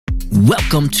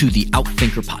Welcome to the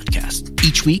Outthinker podcast.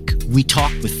 Each week, we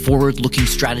talk with forward-looking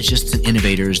strategists and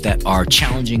innovators that are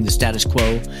challenging the status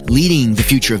quo, leading the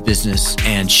future of business,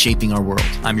 and shaping our world.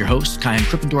 I'm your host, Kyan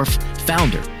Krippendorf,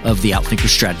 founder of the Outthinker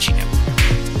Strategy Network.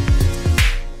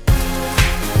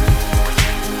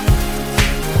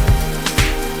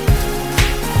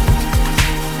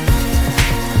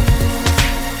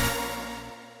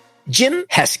 Jim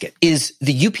Heskett is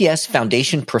the UPS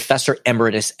Foundation Professor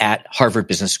Emeritus at Harvard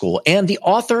Business School and the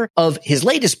author of his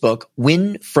latest book,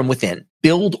 Win from Within: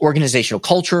 Build Organizational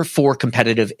Culture for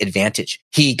Competitive Advantage.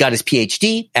 He got his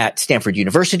PhD at Stanford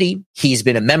University. He's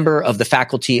been a member of the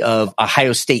faculty of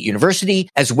Ohio State University,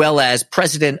 as well as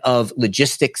president of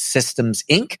Logistics Systems,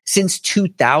 Inc. Since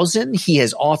 2000, he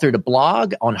has authored a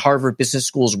blog on Harvard Business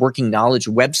School's Working Knowledge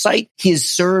website. He has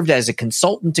served as a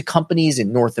consultant to companies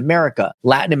in North America,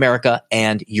 Latin America,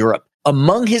 and Europe.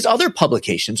 Among his other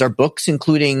publications are books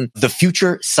including The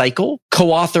Future Cycle,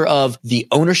 co-author of The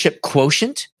Ownership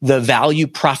Quotient, The Value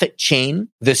Profit Chain,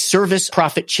 The Service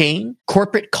Profit Chain,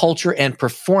 Corporate Culture and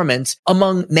Performance,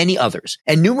 among many others,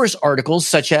 and numerous articles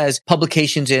such as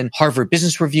publications in Harvard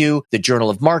Business Review, the Journal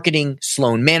of Marketing,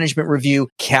 Sloan Management Review,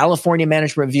 California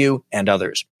Management Review, and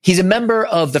others. He's a member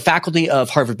of the faculty of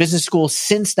Harvard Business School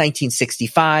since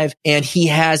 1965, and he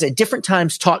has at different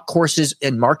times taught courses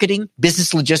in marketing,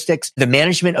 business logistics, the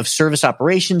management of service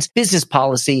operations, business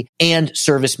policy, and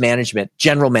service management,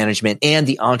 general management, and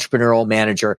the entrepreneurial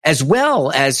manager, as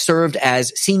well as served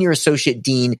as senior associate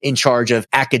dean in charge of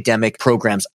academic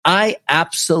programs. I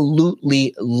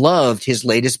absolutely loved his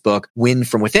latest book, Win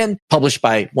from Within, published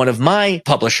by one of my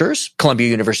publishers, Columbia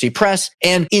University Press.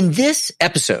 And in this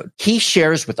episode, he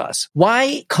shares with us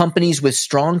why companies with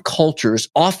strong cultures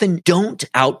often don't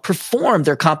outperform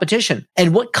their competition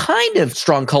and what kind of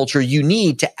strong culture you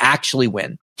need to actually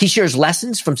win. He shares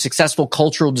lessons from successful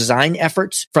cultural design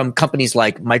efforts from companies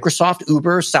like Microsoft,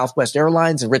 Uber, Southwest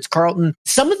Airlines, and Ritz-Carlton.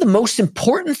 Some of the most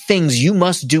important things you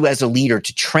must do as a leader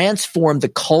to transform the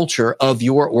culture of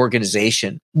your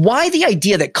organization. Why the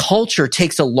idea that culture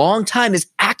takes a long time is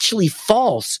actually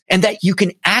false, and that you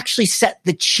can actually set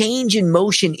the change in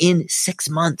motion in 6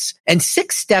 months, and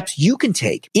 6 steps you can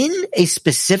take in a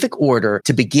specific order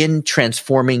to begin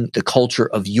transforming the culture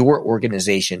of your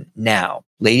organization now.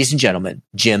 Ladies and gentlemen,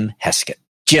 Jim Heskett.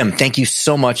 Jim, thank you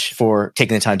so much for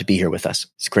taking the time to be here with us.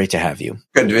 It's great to have you.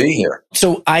 Good to be here.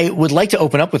 So I would like to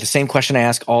open up with the same question I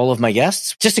ask all of my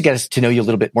guests, just to get us to know you a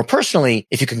little bit more personally.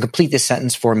 If you can complete this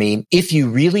sentence for me, if you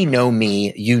really know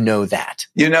me, you know that.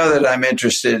 You know that I'm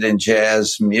interested in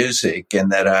jazz music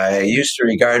and that I used to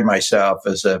regard myself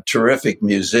as a terrific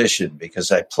musician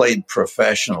because I played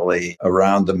professionally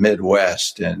around the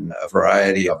Midwest in a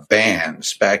variety of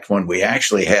bands back when we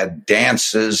actually had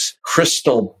dances,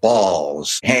 crystal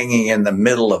balls hanging in the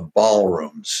middle of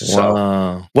ballrooms.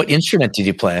 Wow. What instrument did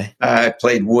you play? I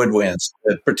played woodwinds,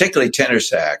 particularly tenor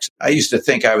sax. I used to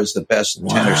think I was the best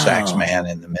tenor sax man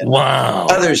in the Midwest. Wow.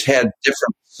 Others had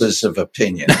differences of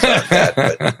opinion about that,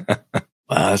 but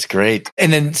Wow, that's great.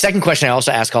 And then second question I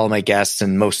also ask all of my guests,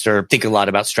 and most are think a lot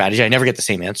about strategy. I never get the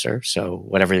same answer. So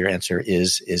whatever your answer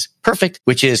is perfect,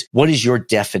 which is, what is your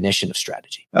definition of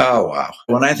strategy? Oh, wow.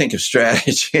 When I think of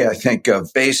strategy, I think of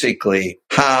basically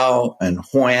how and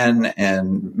when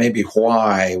and maybe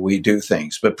why we do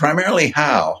things, but primarily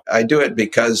how. I do it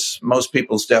because most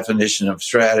people's definition of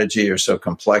strategy are so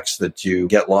complex that you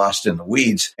get lost in the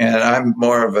weeds. And I'm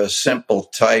more of a simple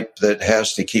type that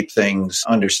has to keep things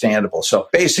understandable. So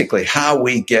basically how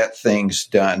we get things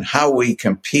done, how we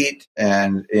compete,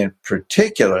 and in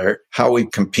particular, how we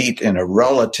compete in a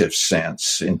relative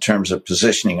sense in terms of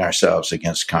positioning ourselves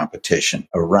against competition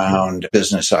around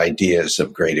business ideas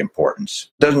of great importance.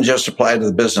 It doesn't just apply to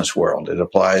the business world. It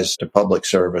applies to public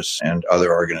service and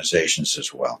other organizations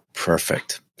as well.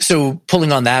 Perfect. So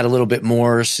pulling on that a little bit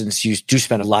more, since you do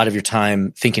spend a lot of your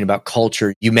time thinking about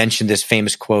culture, you mentioned this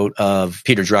famous quote of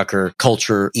Peter Drucker,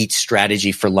 culture eats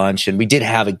strategy for lunch. And we did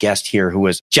have a guest here who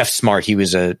was Jeff Smart. He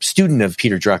was a student of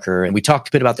Peter Drucker, and we talked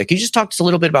a bit about that. Can you just talk to us a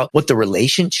little bit about what the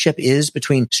relationship is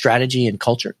between strategy and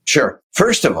culture? Sure.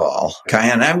 First of all,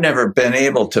 Kyan, I've never been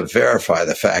able to verify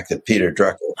the fact that Peter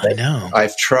Drucker. I know.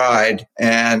 I've tried,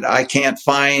 and I can't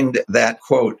find that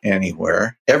quote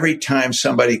anywhere. Every time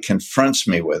somebody confronts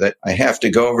me with it, I have to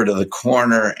go over to the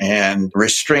corner and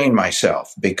restrain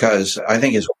myself because I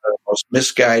think it's one of the most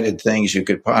misguided things you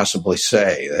could possibly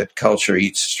say, that culture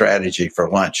eats strategy for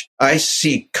lunch. I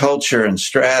see culture and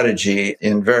strategy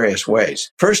in various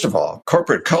ways. First of all,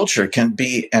 corporate culture can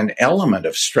be an element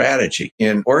of strategy.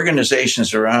 In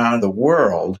organizations around the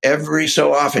world, every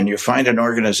so often you find an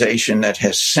organization that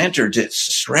has centered its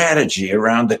strategy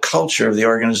around the culture of the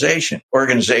organization.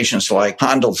 Organizations like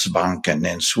Handelsbanken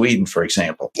in Sweden, for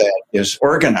example, that is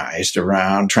organized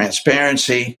around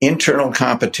transparency, internal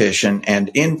competition, and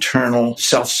internal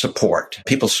self-support.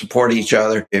 People support each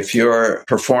other. If your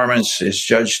performance is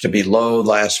judged to be low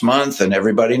last month and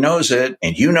everybody knows it,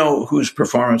 and you know whose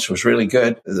performance was really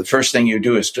good, the first thing you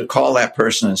do is to call that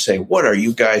person and say, what are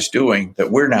you guys doing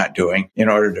that we're not doing in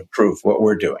order to prove what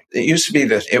we're doing? It used to be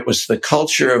that it was the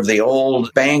culture of the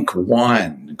old Bank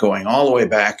One, going all the way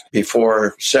back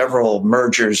before several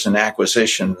mergers and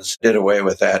acquisitions did away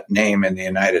with that name in the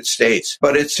United States.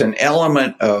 But it's an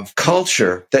element of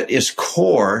culture that is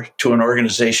core to an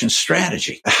organization's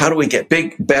strategy. How do we get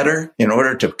big, better in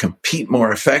order to compete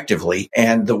more effectively?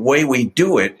 And the way we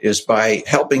do it is by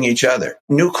helping each other.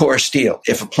 Nucor Steel.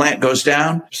 If a plant goes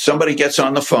down, somebody gets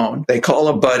on the phone. They call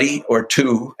a buddy or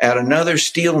two at another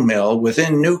steel mill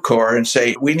within Nucor and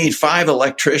say, we need 5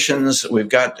 electricians. We've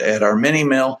got at our mini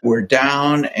mill, we're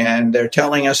down, and they're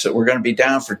telling us that we're going to be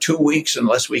down for 2 weeks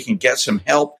unless we can get some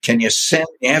help. Can you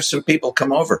have some people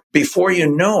come over? Before you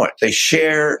know it, they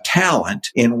share talent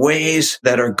in ways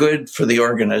that are good for the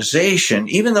organization,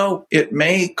 even though it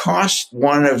may cost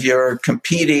one of your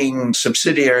competing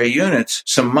subsidiary units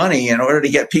some money in order to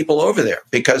get people over there,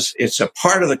 because it's a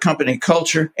part of the company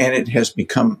culture and it has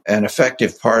become an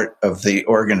effective part of the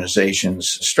organization's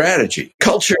strategy.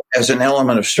 Culture as an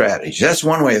element of strategy. That's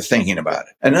one way of thinking about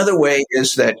it. Another way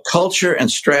is that culture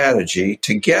and strategy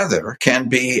together can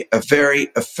be a very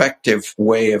effective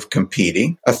way of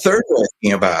competing. A third way of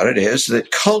thinking about it is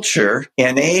that culture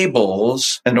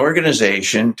enables an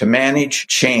organization to manage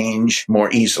change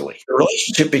more easily. The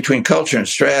relationship between culture and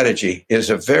strategy is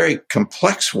a very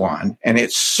complex one, and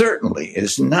it certainly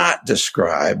is not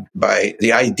described by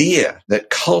the idea that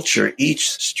culture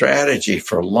eats strategy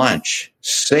for lunch.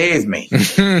 Save me.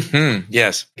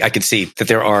 Yes, I can see that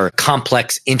there are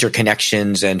complex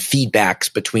interconnections and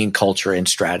feedbacks between culture and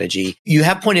strategy. You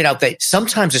have pointed out that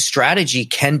sometimes a strategy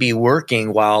can be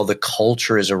working while the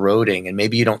culture is eroding, and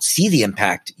maybe you don't see the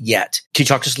impact yet. Can you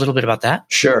talk to us a little bit about that?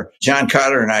 Sure. John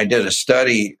Cotter and I did a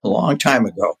study a long time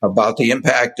ago about the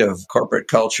impact of corporate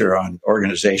culture on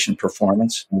organization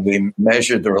performance. We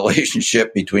measured the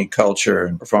relationship between culture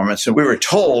and performance, and we were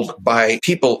told by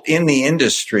people in the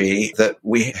industry that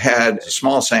we had a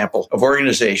small sample of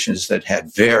organizations that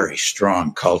had very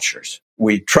strong cultures.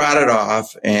 We trotted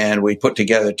off and we put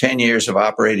together 10 years of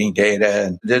operating data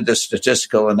and did the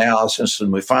statistical analysis.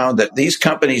 And we found that these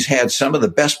companies had some of the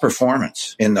best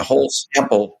performance in the whole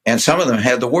sample, and some of them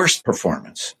had the worst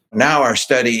performance. Now our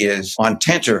study is on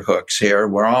tenterhooks here.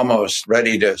 We're almost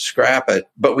ready to scrap it,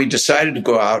 but we decided to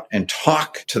go out and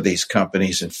talk to these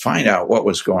companies and find out what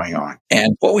was going on.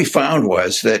 And what we found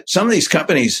was that some of these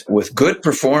companies with good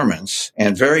performance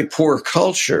and very poor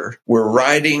culture were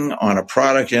riding on a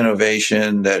product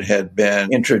innovation that had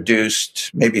been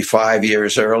introduced maybe 5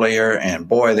 years earlier. And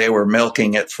boy, they were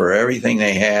milking it for everything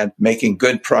they had, making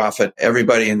good profit.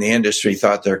 Everybody in the industry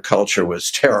thought their culture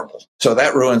was terrible. So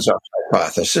that ruins our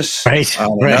hypothesis. Right.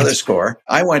 On another score,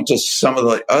 I went to some of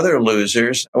the other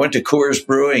losers. I went to Coors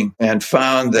Brewing and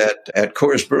found that at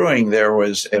Coors Brewing, there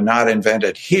was a not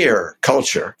invented here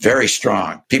culture, very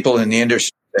strong. People in the industry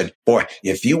said, boy,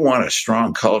 if you want a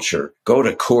strong culture, go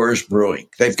to Coors Brewing.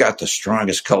 They've got the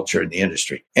strongest culture in the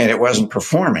industry. And it wasn't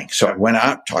performing. So I went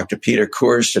out, talked to Peter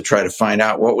Coors to try to find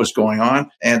out what was going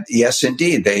on. And yes,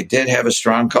 indeed, they did have a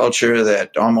strong culture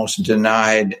that almost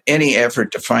denied any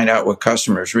effort to find out what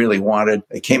customers really wanted.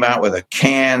 They came out with a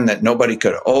can that nobody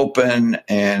could open,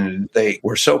 and they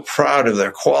were so proud of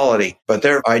their quality. But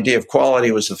their idea of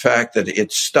quality was the fact that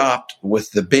it stopped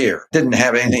with the beer. It didn't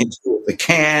have anything to do with the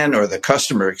can or the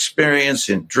customer experience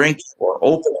in drinking or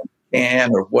opening can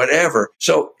or whatever.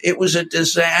 So it was a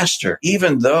disaster,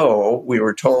 even though we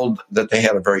were told that they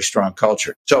had a very strong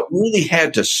culture. So we really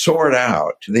had to sort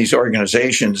out these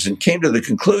organizations and came to the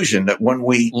conclusion that when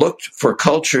we looked for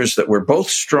cultures that were both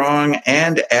strong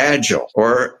and agile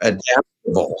or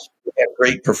adaptable, have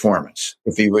great performance.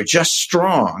 If you were just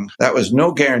strong, that was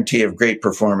no guarantee of great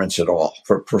performance at all,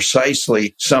 for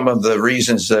precisely some of the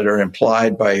reasons that are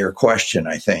implied by your question,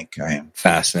 I think. I am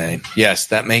fascinating. Yes,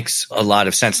 that makes a lot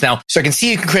of sense. Now, so I can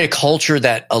see you can create a culture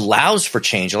that allows for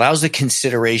change, allows the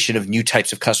consideration of new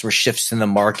types of customer shifts in the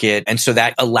market. And so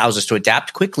that allows us to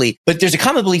adapt quickly. But there's a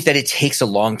common belief that it takes a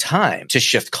long time to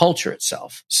shift culture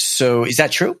itself. So is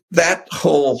that true? That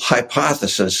whole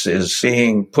hypothesis is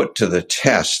being put to the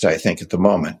test, I think, at the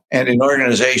moment. And in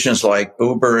organizations like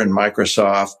Uber and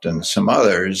Microsoft and some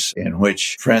others in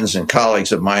which friends and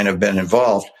colleagues of mine have been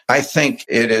involved, I think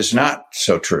it is not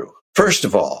so true. First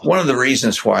of all, one of the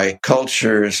reasons why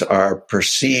cultures are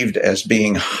perceived as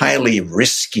being highly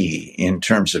risky in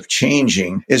terms of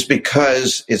changing is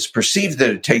because it's perceived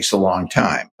that it takes a long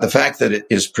time. The fact that it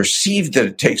is perceived that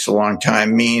it takes a long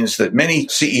time means that many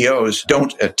CEOs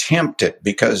don't attempt it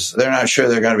because they're not sure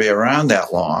they're going to be around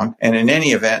that long. And in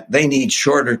any event, they need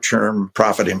shorter term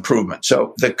profit improvement.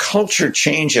 So the culture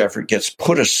change effort gets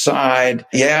put aside.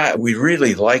 Yeah, we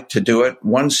really like to do it.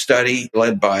 One study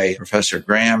led by Professor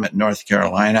Graham at North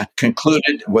Carolina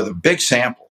concluded with a big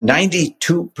sample.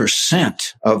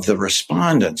 92% of the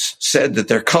respondents said that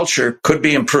their culture could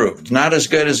be improved, not as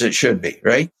good as it should be,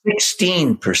 right?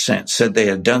 16% said they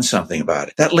had done something about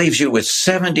it. That leaves you with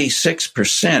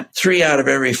 76%, 3 out of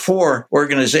every 4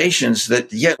 organizations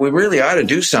that, yet we really ought to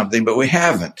do something, but we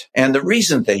haven't. And the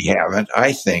reason they haven't,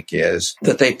 I think, is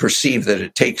that they perceive that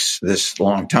it takes this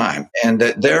long time and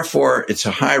that therefore it's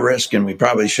a high risk and we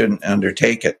probably shouldn't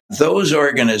undertake it. Those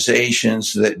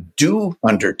organizations that do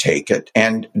undertake it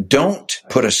and don't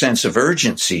put a sense of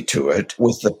urgency to it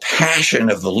with the passion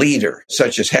of the leader,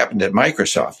 such as happened at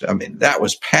Microsoft. I mean, that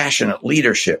was passionate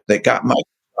leadership that got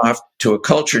Microsoft to a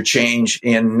culture change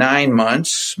in 9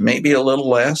 months, maybe a little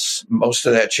less. Most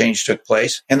of that change took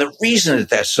place. And the reason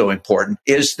that that's so important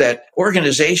is that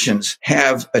organizations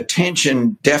have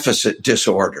attention deficit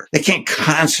disorder. They can't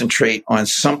concentrate on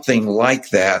something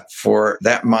like that for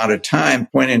that amount of time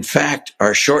when, in fact,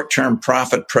 our short-term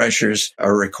profit pressures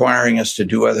are requiring us to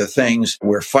do other things.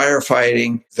 We're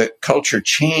firefighting. The culture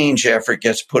change effort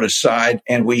gets put aside,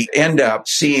 and we end up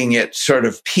seeing it sort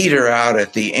of peter out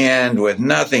at the end with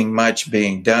nothing much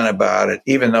being done about it,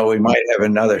 even though we might have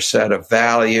another set of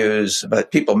values,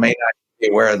 but people may not be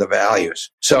aware of the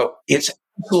values. So it's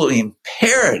absolutely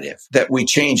imperative that we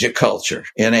change a culture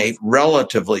in a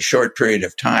relatively short period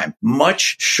of time,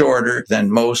 much shorter than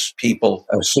most people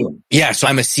assume. Yeah, so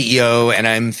I'm a CEO and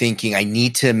I'm thinking I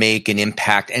need to make an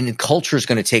impact, and culture is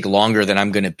going to take longer than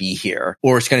I'm going to be here,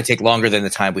 or it's going to take longer than the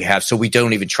time we have. So we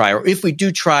don't even try, or if we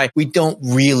do try, we don't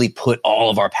really put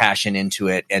all of our passion into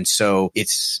it. And so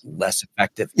it's less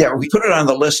effective. Yeah, we put it on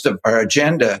the list of our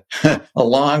agenda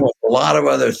along with a lot of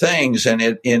other things, and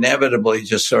it inevitably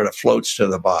just sort of floats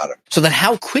to the bottom. So then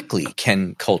how quickly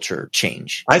can culture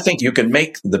change? I think you can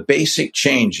make the basic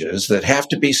changes that have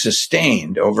to be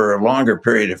sustained over a longer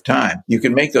period of time. You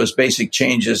can make those basic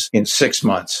changes in 6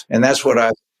 months. And that's what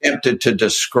I've attempted to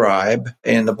describe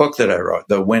in the book that I wrote,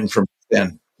 the Win from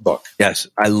Within book. Yes,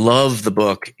 I love the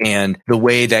book and the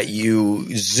way that you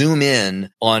zoom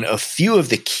in on a few of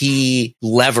the key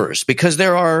levers, because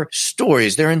there are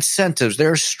stories, there are incentives,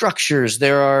 there are structures,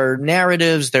 there are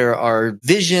narratives, there are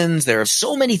visions, there are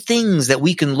so many things that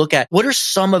we can look at. What are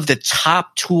some of the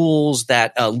top tools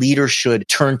that a leader should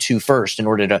turn to first in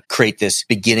order to create this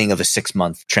beginning of a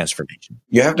 6-month transformation?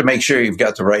 You have to make sure you've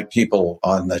got the right people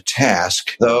on the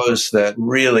task, those that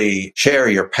really share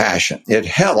your passion. It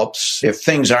helps if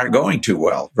things aren't going too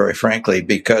well, very frankly,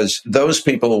 because those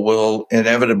people will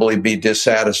inevitably be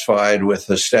dissatisfied with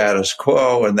the status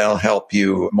quo and they'll help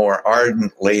you more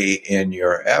ardently in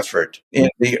your effort. In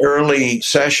the early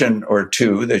session or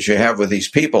two that you have with these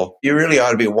people, you really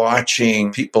ought to be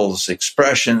watching people's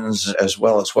expressions as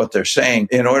well as what they're saying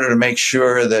in order to make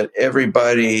sure that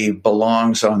everybody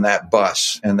belongs on that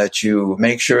bus and that you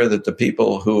make sure that the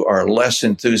people who are less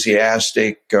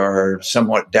enthusiastic or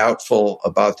somewhat doubtful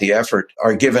about the effort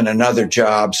are given another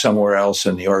job somewhere else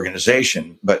in the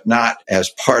organization, but not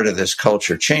as part of this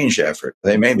culture change effort.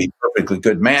 They may be perfectly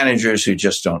good managers who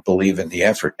just don't believe in the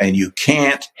effort. And you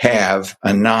can't have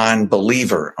a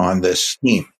non-believer on this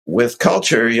team. With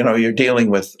culture, you're dealing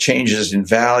with changes in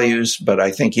values, but I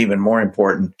think even more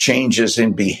important, changes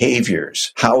in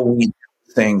behaviors, how we do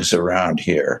things around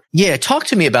here. Yeah, talk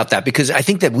to me about that, because I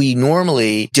think that we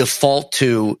normally default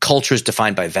to cultures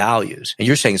defined by values, and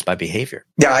you're saying it's by behavior.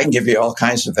 Yeah, I can give you all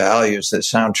kinds of values that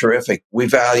sound terrific. We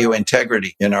value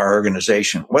integrity in our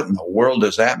organization. What in the world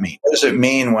does that mean? What does it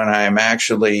mean when I'm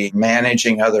actually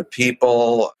managing other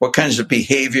people? What kinds of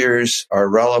behaviors are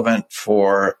relevant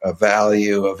for a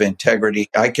value of integrity?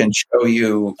 I can show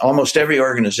you almost every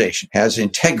organization has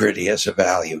integrity as a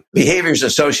value. Behaviors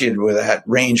associated with that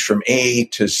range from A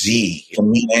to Z. It can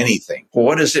mean anything. Well,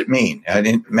 what does it mean?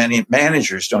 Many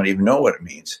managers don't even know what it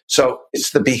means. So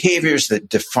it's the behaviors that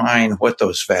define what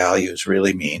those values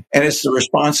really mean. And it's the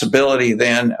responsibility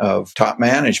then of top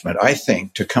management, I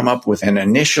think, to come up with an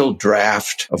initial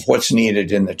draft of what's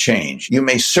needed in the change. You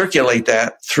may circulate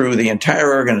that through the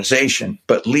entire organization,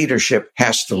 but leadership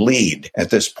has to lead at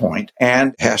this point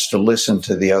and has to listen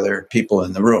to the other people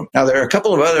in the room. Now, there are a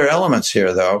couple of other elements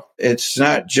here, though. It's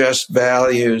not just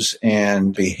values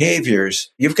and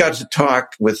behaviors. You've got to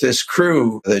talk with this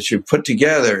crew that you put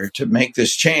together to make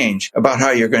this change about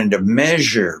how you're going to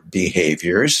measure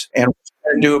behaviors and what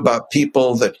you're going to do about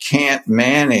people that can't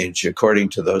manage according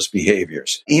to those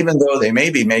behaviors, even though they may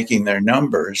be making their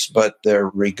numbers, but their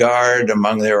regard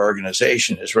among their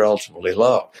organization is relatively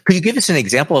low. Could you give us an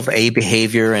example of a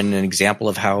behavior and an example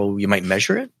of how you might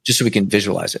measure it, just so we can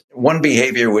visualize it? One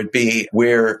behavior would be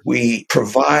where we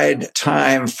provide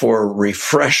time for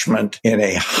refreshment in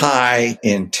a high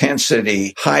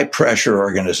intensity, high pressure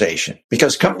organization.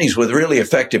 Because companies with really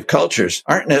effective cultures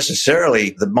aren't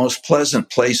necessarily the most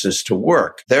pleasant places to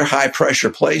work. They're high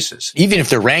pressure places. Even if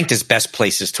they're ranked as best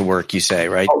places to work, you say,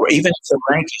 right? Or even if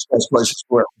they're ranked as best places to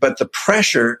work. But the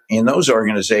pressure in those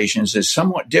organizations is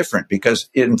somewhat different because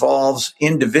it involves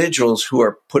individuals who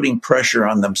are putting pressure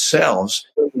on themselves,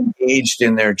 engaged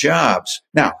in their jobs.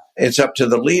 Now, it's up to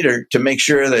the leader to make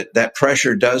sure that that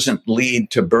pressure doesn't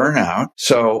lead to burnout.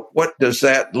 So what does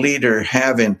that leader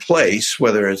have in place,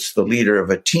 whether it's the leader of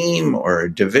a team or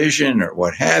a division or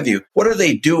what have you? What are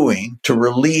they doing to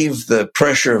relieve the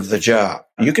pressure of the job?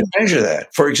 You can measure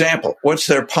that. For example, what's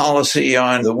their policy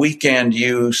on the weekend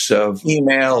use of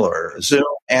email or Zoom?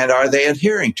 And are they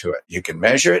adhering to it? You can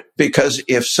measure it because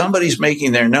if somebody's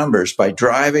making their numbers by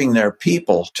driving their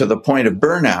people to the point of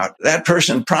burnout, that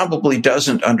person probably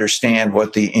doesn't understand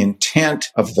what the intent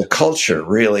of the culture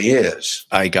really is.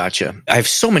 I gotcha. I have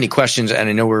so many questions, and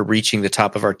I know we're reaching the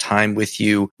top of our time with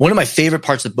you. One of my favorite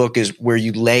parts of the book is where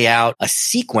you lay out a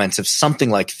sequence of something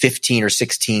like 15 or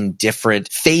 16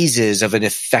 different phases of an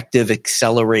effective,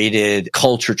 accelerated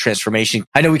culture transformation.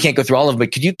 I know we can't go through all of them,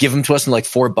 but could you give them to us in like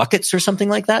 4 buckets or something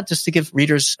like that, just to give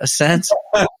readers a sense?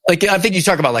 Like, I think you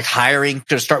talk about like hiring,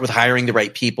 to start with hiring the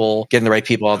right people, getting the right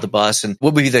people off the bus, and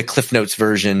what would be the Cliff Notes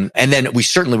version? And then we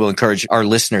certainly will encourage our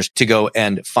listeners to go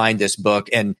and find this book.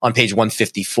 And on page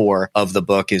 154 of the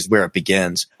book is where it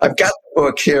begins. I've got the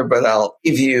book here, but I'll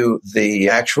give you the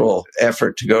actual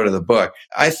effort to go to the book.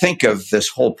 I think of this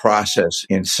whole process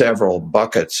in several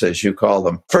buckets, as you call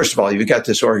them. First of all, you've got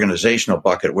this organizational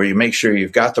bucket where you make sure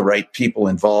you've got the right people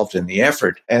involved in the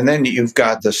effort. And then you've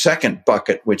got the second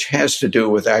bucket, which has to do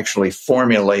with actually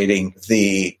formulating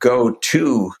the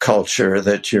go-to culture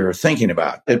that you're thinking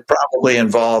about. It probably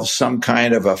involves some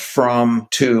kind of a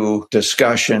from-to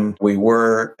discussion. We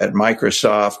were at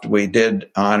Microsoft. We did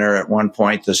honor at one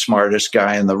point the smartest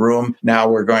guy in the room. Now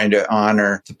we're going to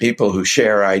honor the people who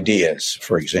share ideas,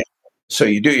 for example. So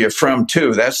you do your from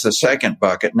to, that's the second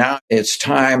bucket. Now it's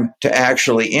time to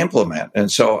actually implement.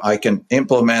 And so I can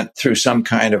implement through some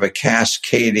kind of a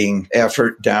cascading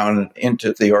effort down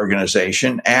into the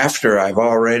organization after I've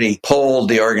already polled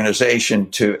the organization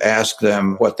to ask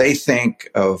them what they think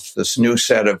of this new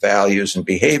set of values and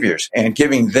behaviors and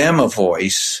giving them a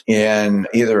voice in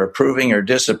either approving or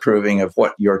disapproving of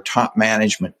what your top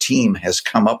management team has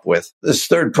come up with. This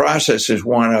third process is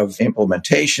one of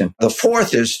implementation. The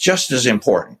fourth is just as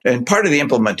important. And part of the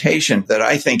implementation that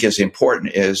I think is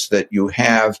important is that you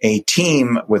have a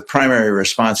team with primary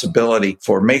responsibility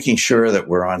for making sure that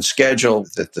we're on schedule,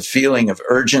 that the feeling of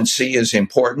urgency is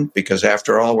important because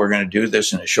after all, we're going to do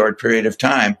this in a short period of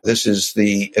time. This is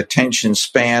the attention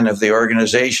span of the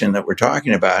organization that we're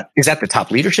talking about. Is that the top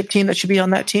leadership team that should be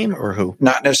on that team or who?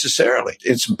 Not necessarily.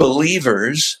 It's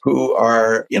believers who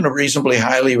are, reasonably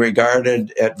highly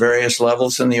regarded at various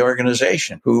levels in the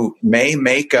organization who may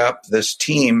make up this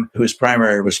team whose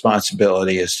primary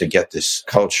responsibility is to get this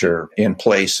culture in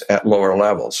place at lower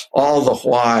levels. All the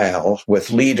while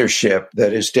with leadership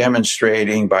that is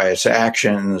demonstrating by its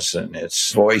actions and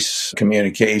its voice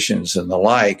communications and the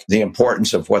like, the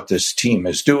importance of what this team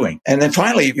is doing. And then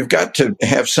finally, you've got to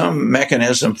have some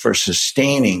mechanism for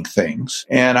sustaining things.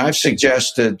 And I've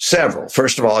suggested several.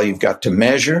 First of all, you've got to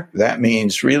measure. That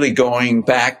means really going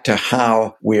back to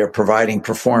how we are providing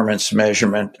performance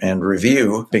measurement and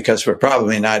review, because we're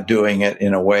probably not doing it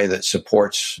in a way that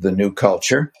supports the new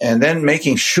culture. And then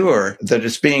making sure that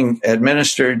it's being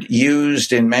administered,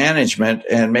 used in management,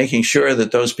 and making sure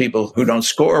that those people who don't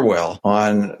score well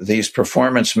on these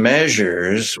performance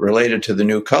measures related to the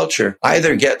new culture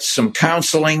either get some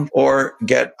counseling or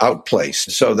get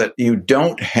outplaced so that you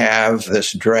don't have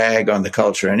this drag on the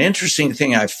culture. An interesting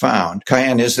thing I found,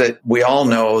 Kyan, is that we all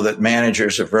know that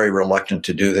managers are very reluctant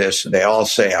to do this. They all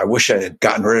say, I wish I had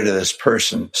gotten rid of this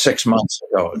person 6 months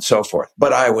ago and so forth.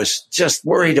 But I was just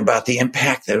worried about the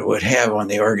impact that it would have on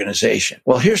the organization.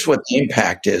 Well, here's what the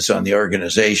impact is on the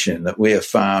organization that we have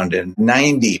found in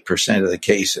 90% of the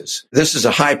cases. This is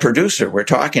a high producer we're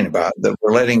talking about that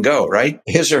we're letting go, right?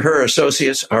 His or her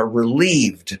associates are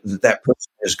relieved that that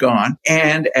person is gone.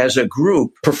 And as a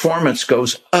group, performance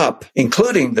goes up,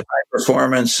 including the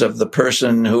performance of the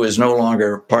person who is no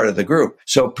longer part of the group.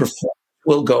 So performance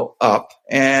will go up.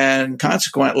 And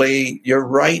consequently, you're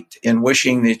right in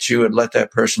wishing that you had let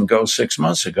that person go 6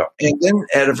 months ago. And then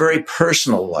at a very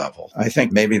personal level, I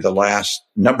think maybe the last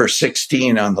number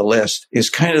 16 on the list is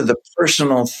kind of the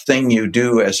personal thing you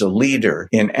do as a leader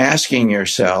in asking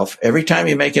yourself, every time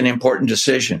you make an important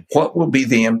decision, what will be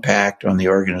the impact on the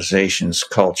organization's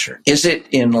culture? Is it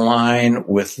in line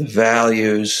with the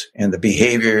values and the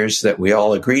behaviors that we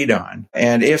all agreed on?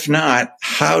 And if not,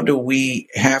 how do we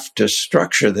have to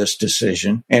structure this decision?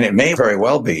 And it may very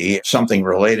well be something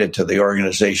related to the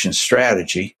organization's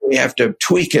strategy. We have to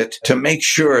tweak it to make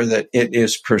sure that it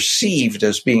is perceived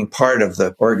as being part of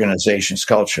the organization's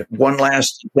culture. One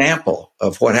last example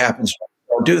of what happens when we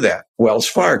don't do that. Wells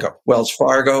Fargo,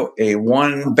 a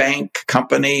one bank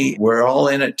company. We're all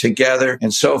in it together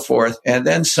and so forth. And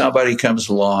then somebody comes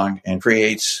along and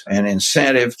creates an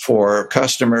incentive for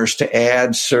customers to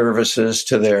add services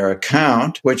to their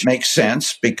account, which makes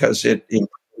sense because it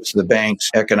improves the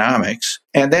bank's economics,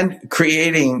 and then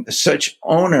creating such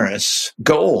onerous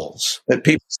goals that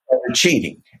people started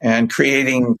cheating and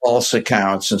creating false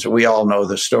accounts. And so we all know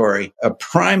the story. A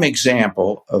prime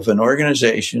example of an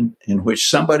organization in which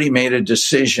somebody made a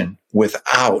decision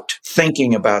without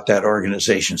thinking about that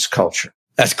organization's culture.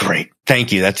 That's great.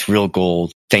 Thank you. That's real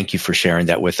gold. Thank you for sharing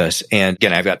that with us. And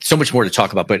again, I've got so much more to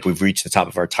talk about, but we've reached the top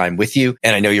of our time with you.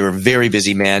 And I know you're a very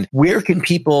busy man. Where can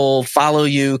people follow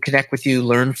you, connect with you,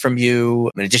 learn from you?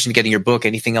 In addition to getting your book,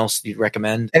 anything else you'd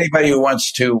recommend? Anybody who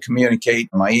wants to communicate,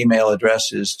 my email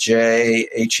address is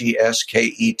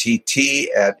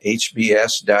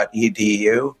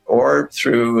jheskett@hbs.edu, or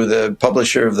through the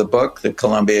publisher of the book, the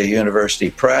Columbia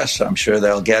University Press. I'm sure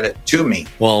they'll get it to me.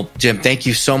 Well, Jim, thank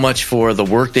you so much for the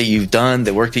work that you've done,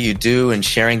 the work that you do, and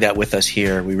sharing that with us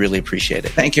here. We really appreciate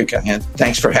it. Thank you, Kyan.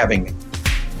 Thanks for having me.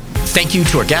 Thank you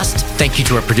to our guest. Thank you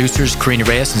to our producers, Karina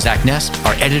Reyes and Zach Ness,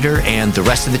 our editor, and the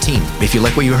rest of the team. If you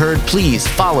like what you heard, please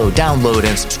follow, download,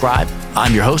 and subscribe.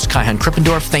 I'm your host, Kyan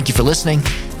Krippendorf. Thank you for listening.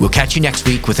 We'll catch you next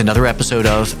week with another episode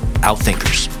of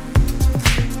Outthinkers.